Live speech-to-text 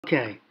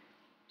Okay,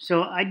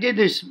 so I did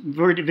this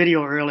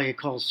video earlier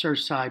called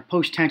Surfside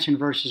Post Tension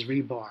versus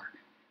Rebar.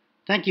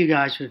 Thank you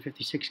guys for the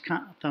 56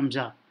 thumbs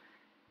up.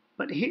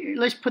 But here,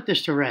 let's put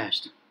this to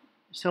rest.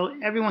 So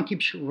everyone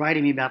keeps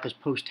writing me about this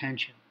post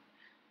tension.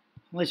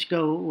 Let's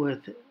go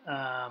with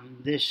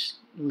this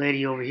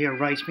lady over here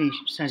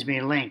sends me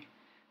a link.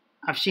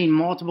 I've seen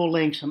multiple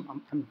links.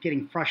 I'm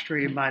getting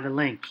frustrated by the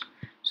links.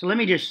 So let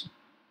me just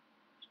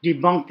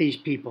debunk these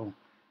people.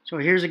 So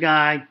here's a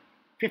guy,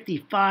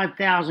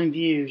 55,000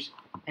 views,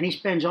 and he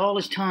spends all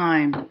his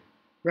time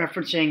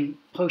referencing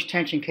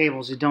post-tension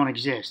cables that don't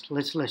exist.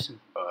 Let's listen.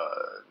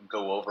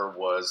 Go over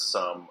was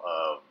some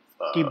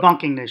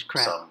debunking this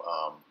crap. Some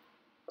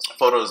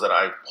photos that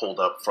I pulled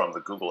up from the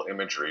Google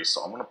imagery.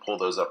 So I'm going to pull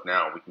those up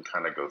now. We can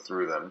kind of go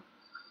through them.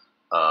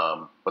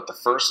 But the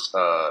first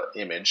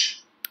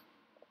image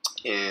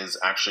is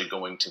actually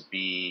going to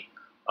be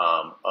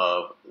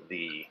of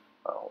the.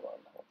 Hold on,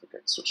 I don't think I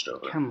switched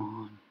over. Come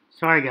on,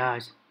 sorry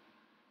guys.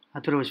 I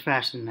thought it was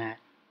faster than that.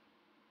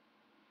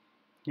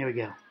 Here we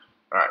go.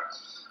 All right.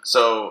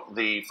 So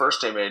the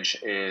first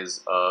image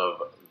is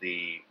of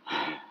the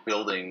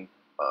building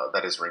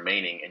that is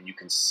remaining, and you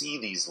can see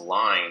these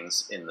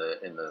lines in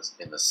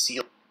the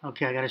ceiling.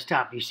 Okay, I got to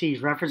stop. You see,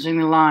 he's referencing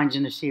the lines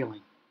in the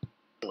ceiling.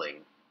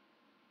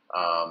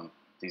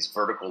 These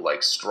vertical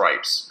like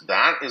stripes.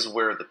 That is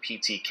where the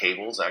PT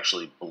cables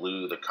actually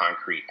blew the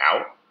concrete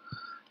out.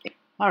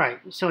 All right.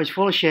 So it's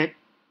full of shit.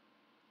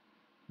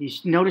 You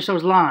notice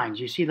those lines.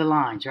 You see the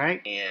lines,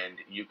 right? And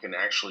you can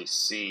actually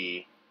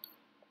see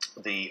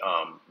the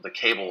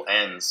cable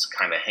ends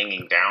kind of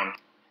hanging down.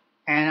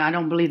 And I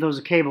don't believe those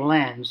are cable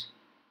ends.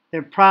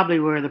 They're probably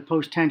where the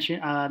post-tension,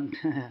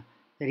 that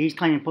he's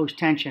claiming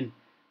post-tension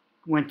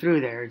went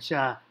through there. It's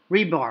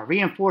rebar,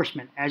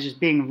 reinforcement, as it's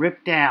being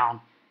ripped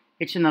down.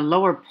 It's in the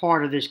lower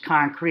part of this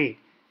concrete.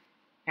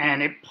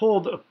 And it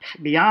pulled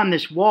beyond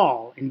this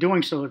wall. In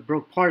doing so, it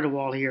broke part of the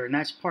wall here. And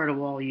that's part of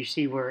the wall you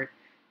see where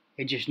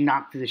it just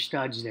knocked through the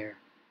studs there.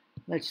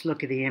 Let's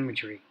look at the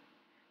imagery.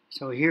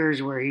 So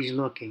here's where he's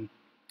looking.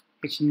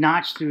 It's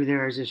notched through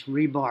there as this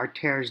rebar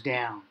tears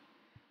down.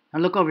 Now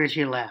look over here to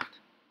your left.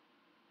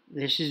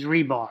 This is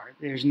rebar.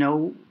 There's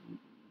no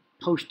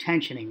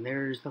post-tensioning.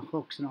 There's the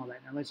hooks and all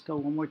that. Now let's go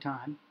one more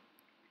time.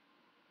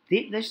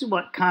 This is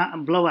what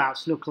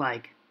blowouts look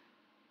like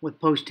with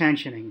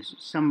post-tensioning.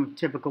 Some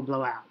typical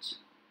blowouts.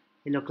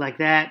 They look like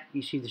that.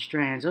 You see the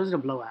strands. Those are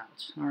the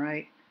blowouts. All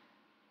right.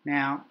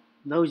 Now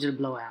those are the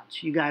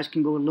blowouts. You guys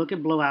can go look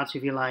at blowouts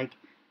if you like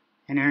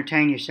and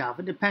entertain yourself.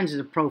 It depends on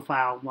the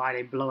profile why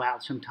they blow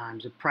out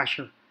sometimes. The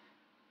pressure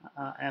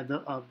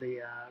of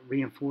the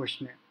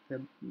reinforcement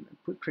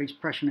creates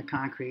pressure in the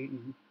concrete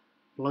and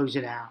blows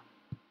it out.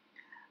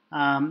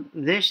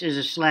 This is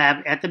a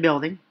slab at the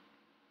building,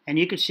 and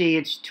you can see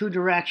it's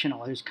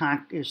two-directional.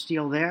 There's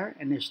steel there,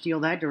 and there's steel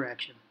that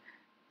direction.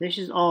 This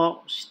is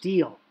all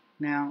steel.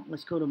 Now,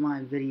 let's go to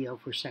my video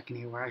for a second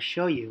here where I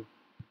show you.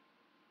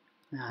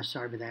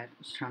 Sorry about that. I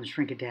was trying to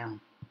shrink it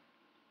down.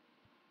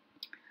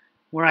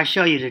 Where I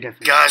show you the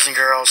difference. Guys and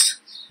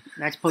girls,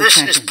 that's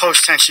post-tension. This is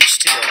post-tension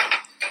steel.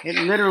 It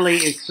literally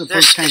is the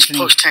post-tension. This is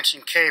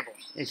post-tension cable.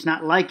 It's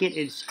not like it.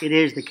 It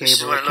is the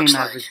cable. It came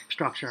out of the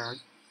structure.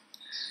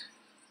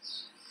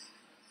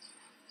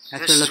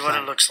 This is what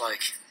it looks like.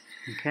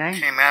 Okay.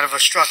 Came out of a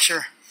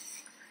structure.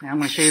 Now I'm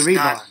going to show you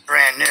rebar. Not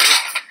brand new.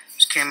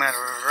 This came out of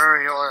a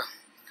very old,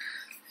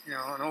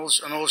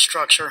 an old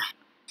structure.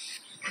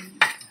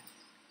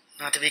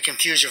 Not to be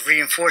confused with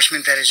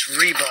reinforcement. That is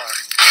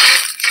rebar.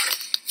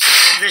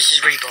 This is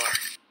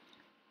rebar.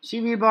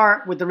 See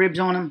rebar with the ribs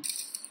on them?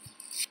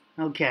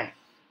 Okay.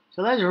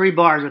 So those are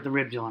rebars with the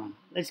ribs on them.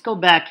 Let's go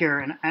back here,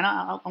 and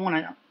I want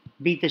to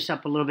beat this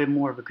up a little bit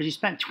more because you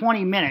spent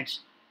 20 minutes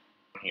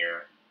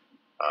here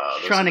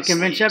trying to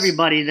convince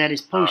everybody that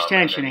it's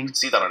post-tensioning. You can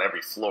see that on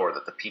every floor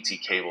that the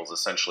PT cables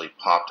essentially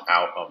popped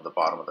out of the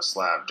bottom of the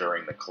slab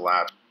during the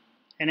collapse.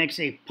 And it's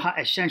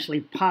essentially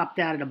popped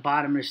out of the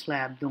bottom of the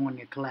slab during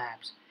the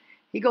collapse.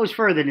 He goes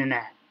further than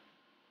that.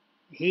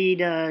 He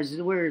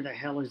does, where the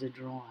hell is the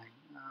drawing?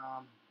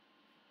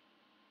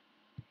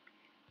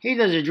 He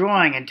does a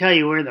drawing and tell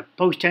you where the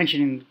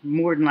post-tension is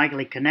more than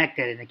likely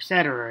connected and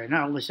etc. and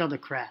all this other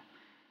crap.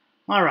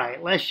 All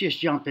right, let's just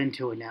jump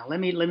into it now. Let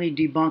me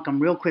debunk them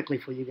real quickly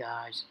for you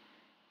guys.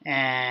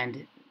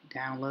 And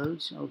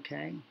downloads,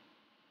 okay.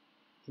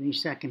 Give me a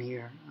second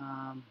here.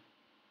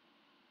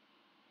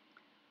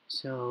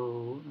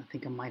 So I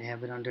think I might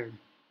have it under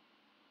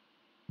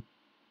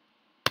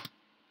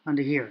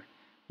here.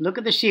 Look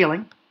at the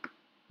ceiling.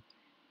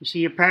 You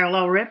see your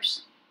parallel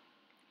rips?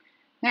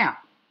 Now,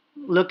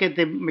 look at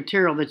the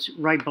material that's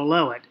right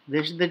below it.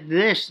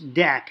 This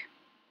deck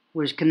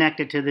was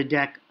connected to the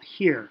deck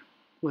here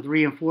with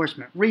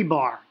reinforcement,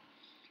 rebar.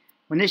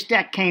 When this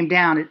deck came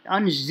down, it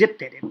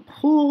unzipped it. It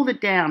pulled it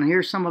down.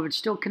 Here's some of it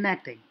still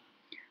connecting.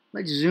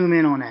 Let's zoom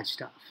in on that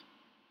stuff.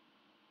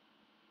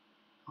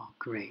 Oh,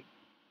 great.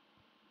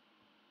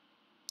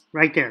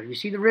 Right there. You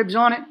see the ribs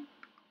on it?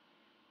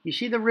 You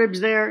see the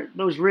ribs there?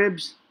 Those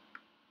ribs?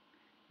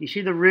 You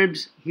see the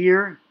ribs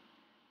here?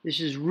 This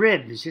is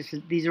ribs.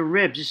 These are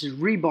ribs. This is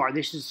rebar.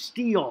 This is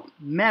steel,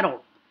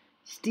 metal,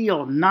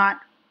 steel,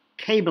 not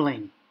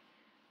cabling.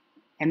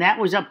 And that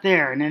was up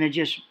there, and then it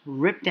just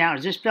ripped down.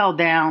 As this fell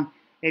down,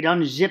 it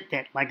unzipped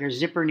it like a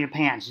zipper in your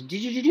pants,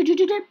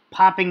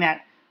 popping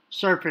that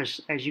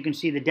surface, as you can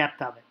see the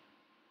depth of it,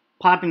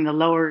 popping the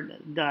lower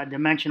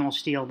dimensional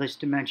steel, this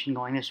dimension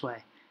going this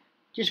way,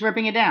 just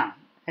ripping it down.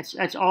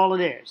 That's all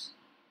it is,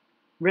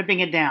 ripping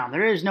it down.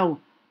 There is no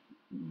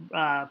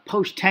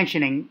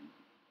post-tensioning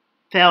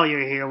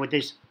failure here with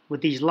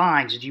these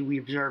lines that we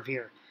observe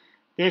here.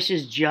 This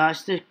is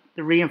just the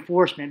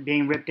reinforcement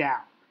being ripped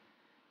out.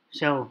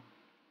 So,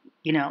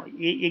 you know,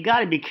 you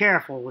got to be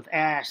careful with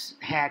ass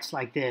hats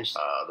like this.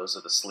 Those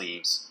are the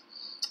sleeves.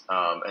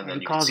 And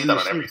then you can calls see them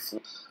that the on every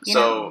sleeves. floor.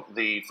 So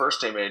the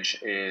first image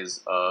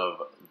is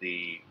of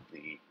the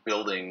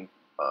building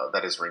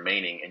that is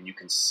remaining, and you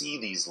can see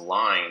these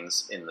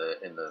lines in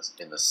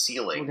the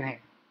ceiling. Look at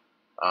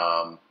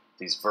here.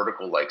 These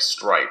vertical like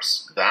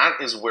stripes. That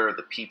is where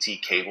the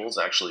PT cables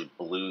actually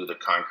blew the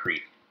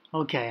concrete.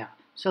 Okay.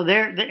 So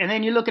there, and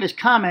then you look at his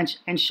comments,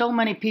 and so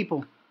many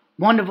people,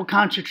 wonderful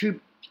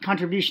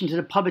contribution to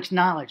the public's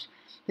knowledge.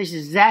 This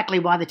is exactly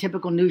why the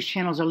typical news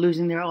channels are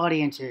losing their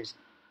audiences.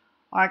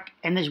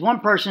 And this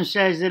one person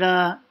says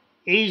that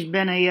he's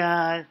been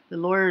the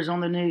lawyers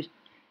on the news,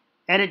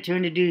 edit to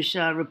introduce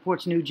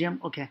reports new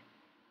Jim. Okay.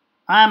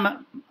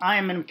 I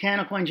am a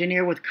mechanical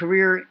engineer with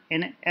career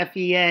in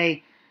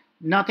FEA.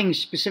 Nothing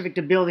specific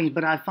to buildings,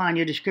 but I find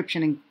your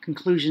description and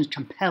conclusions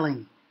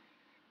compelling.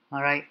 All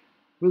right.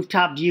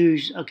 Rooftop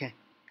views. Okay.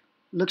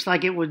 Looks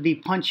like it would be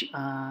punch. You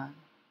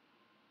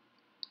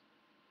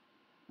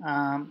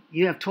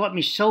have taught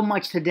me so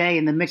much today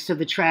in the midst of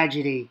the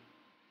tragedy.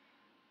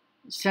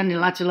 Sending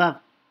lots of love.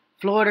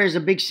 Florida is a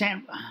big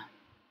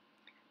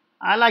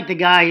I like the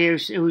guy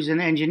who's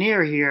an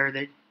engineer here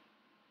that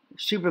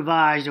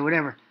supervised or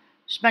whatever.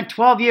 Spent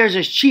 12 years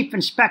as chief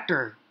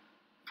inspector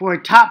for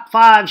a top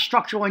 5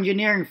 structural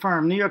engineering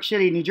firm, New York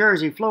City, New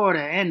Jersey,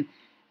 Florida, and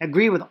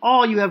agree with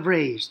all you have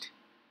raised.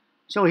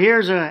 So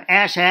here's an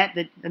ass hat,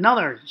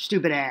 another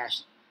stupid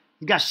ass.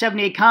 He's got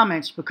 78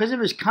 comments. Because of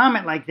his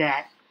comment like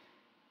that,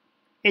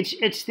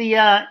 it's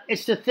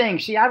the thing.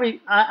 See,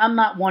 I'm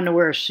not one to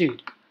wear a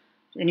suit.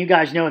 And you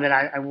guys know that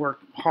I work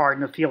hard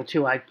in the field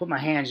too. I put my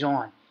hands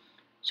on.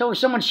 So if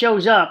someone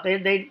shows up,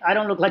 I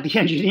don't look like the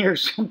engineer.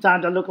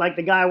 Sometimes I look like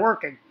the guy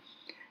working.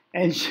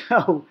 And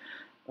so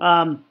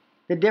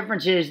the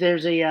difference is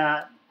there's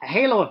a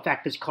halo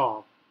effect, it's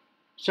called.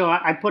 So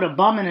I put a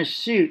bum in a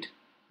suit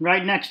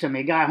right next to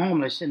me, a guy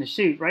homeless in a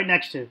suit right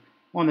next to,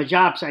 on the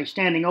job site,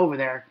 standing over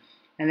there.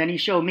 And then he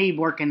showed me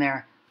working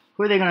there.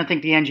 Who are they going to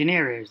think the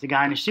engineer is? The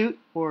guy in the suit,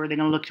 or are they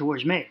going to look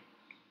towards me?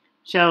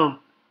 So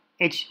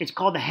it's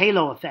called the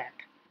halo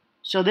effect.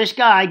 So this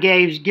guy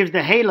gives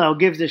the halo,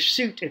 gives the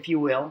suit, if you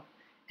will,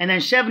 and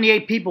then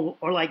 78 people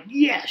are like,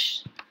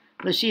 yes.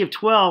 Let's see if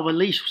 12, at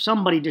least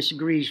somebody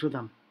disagrees with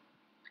him.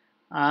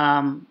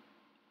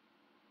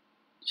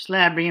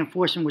 Slab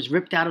reinforcement was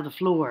ripped out of the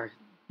floor.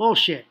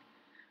 Bullshit.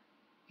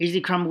 Easy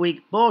crumb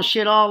weak.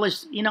 Bullshit, all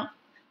this, you know.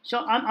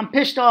 So I'm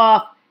pissed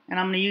off, and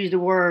I'm going to use the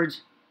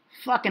words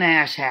fucking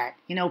asshat.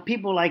 You know,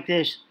 people like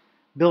this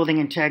building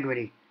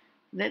integrity.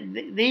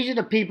 These are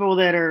the people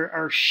that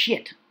are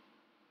shit.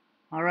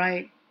 All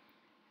right?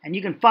 And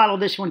you can follow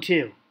this one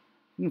too.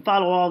 You can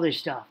follow all this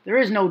stuff. There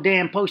is no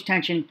damn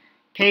post-tension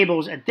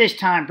cables at this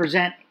time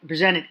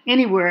presented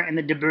anywhere in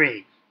the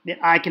debris that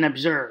I can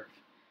observe.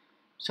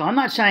 So I'm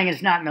not saying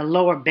it's not in the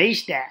lower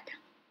base stack,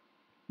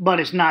 but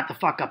it's not the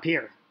fuck up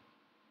here.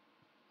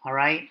 All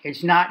right?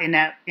 It's not in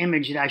that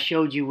image that I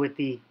showed you with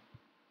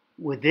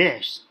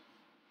this.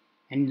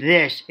 And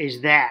this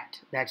is that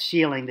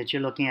ceiling that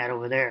you're looking at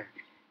over there.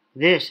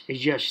 This is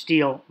just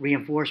steel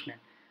reinforcement.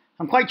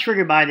 I'm quite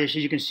triggered by this,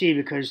 as you can see,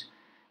 because,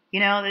 you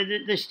know,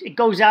 it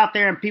goes out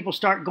there and people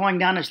start going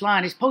down this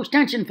line. It's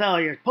post-tension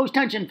failure,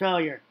 post-tension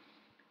failure.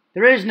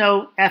 There is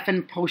no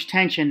effing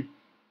post-tension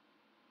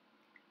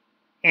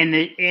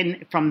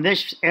from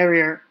this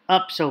area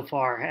up so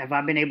far. Have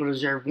I been able to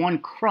observe one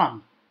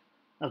crumb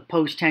of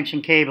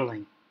post-tension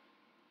cabling?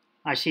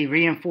 I see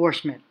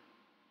reinforcement,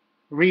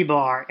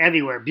 rebar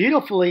everywhere.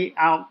 Beautifully,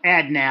 I'll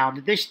add now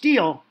that this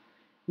steel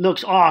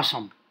looks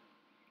awesome.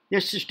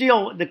 This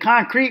steel, the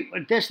concrete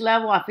at this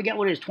level, I forget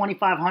what it is,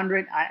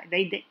 2,500.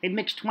 They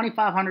mixed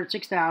 2,500,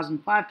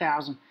 6,000,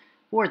 5,000,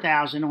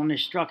 4,000 on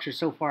this structure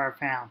so far I've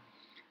found.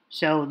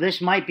 So this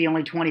might be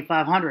only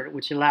 2,500,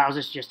 which allows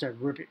us just to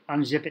rip it,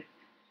 unzip it,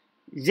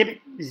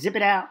 zip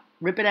it out,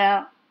 rip it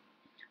out.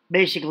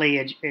 Basically,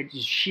 it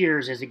just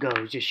shears as it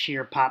goes, just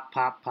shear, pop,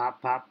 pop,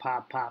 pop, pop,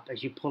 pop, pop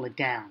as you pull it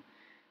down.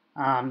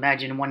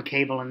 Imagine one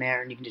cable in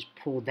there and you can just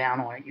pull down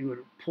on it. You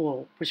would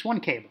pull just one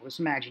cable. Let's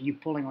imagine you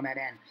pulling on that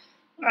end.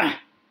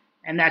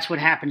 And that's what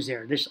happens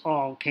there. This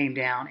all came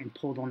down and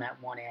pulled on that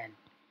one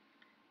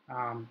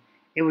end.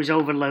 It was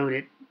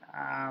overloaded.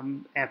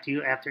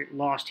 After it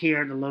lost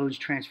here, the loads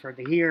transferred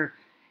to here.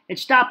 It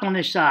stopped on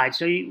this side.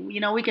 So you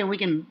know we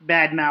can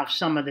badmouth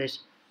some of this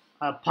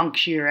punk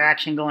shear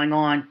action going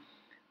on.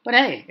 But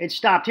hey, it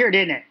stopped here,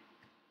 didn't it?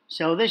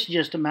 So this is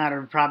just a matter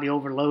of probably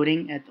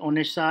overloading on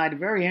this side.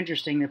 Very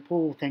interesting, the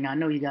pool thing. I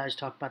know you guys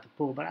talk about the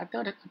pool, but I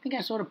think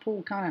I saw the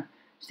pool kind of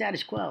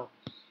status quo.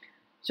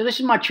 So this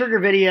is my trigger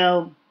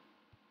video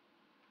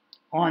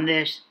on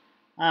this.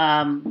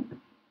 My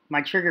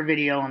trigger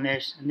video on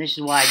this, and this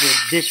is why I did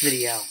this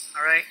video.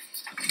 All right.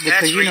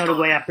 Because you know the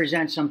way I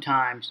present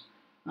sometimes.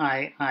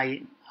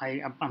 I'm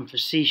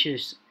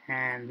facetious,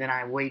 and then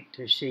I wait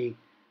to see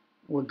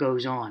what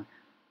goes on.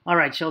 All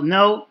right, so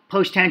no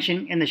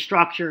post-tension in the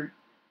structure.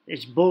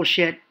 It's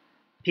bullshit.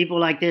 People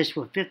like this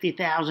with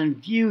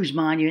 50,000 views,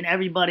 mind you, and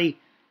everybody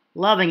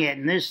loving it.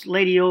 And this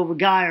lady over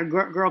guy or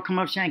girl come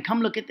up saying, come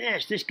look at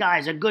this. This guy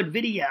is a good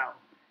video.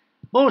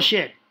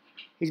 Bullshit.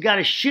 He's got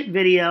a shit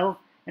video,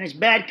 and it's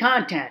bad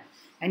content.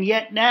 And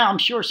yet now I'm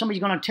sure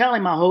somebody's going to tell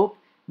him, I hope,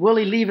 will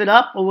he leave it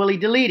up or will he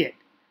delete it?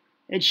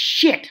 It's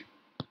shit.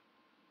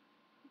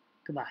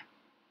 Goodbye.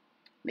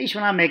 At least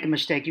when I make a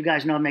mistake, you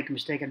guys know I make a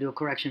mistake, I do a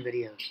correction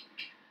videos.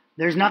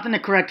 There's nothing to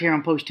correct here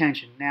on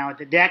post-tension. Now at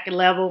the deck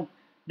level,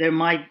 there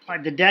might,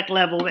 at the deck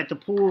level at the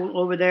pool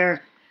over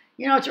there,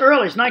 you know, it's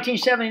early. It's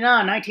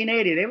 1979,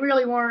 1980. They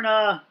really weren't,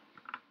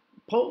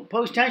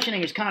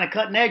 post-tensioning is kind of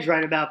cutting edge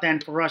right about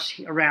then for us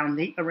around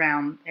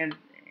and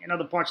in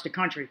other parts of the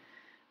country.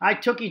 I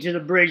took you to the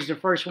bridge, the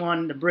first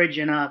one, the bridge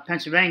in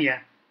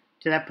Pennsylvania,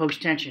 to that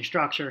post-tension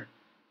structure,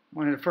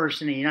 one of the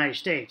first in the United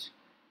States.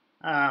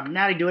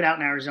 Now they do it out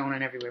in Arizona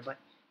and everywhere, but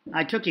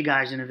I took you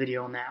guys in a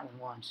video on that one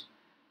once.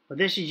 But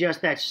this is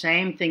just that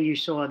same thing you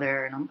saw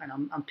there, and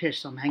I'm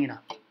pissed, so I'm hanging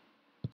up.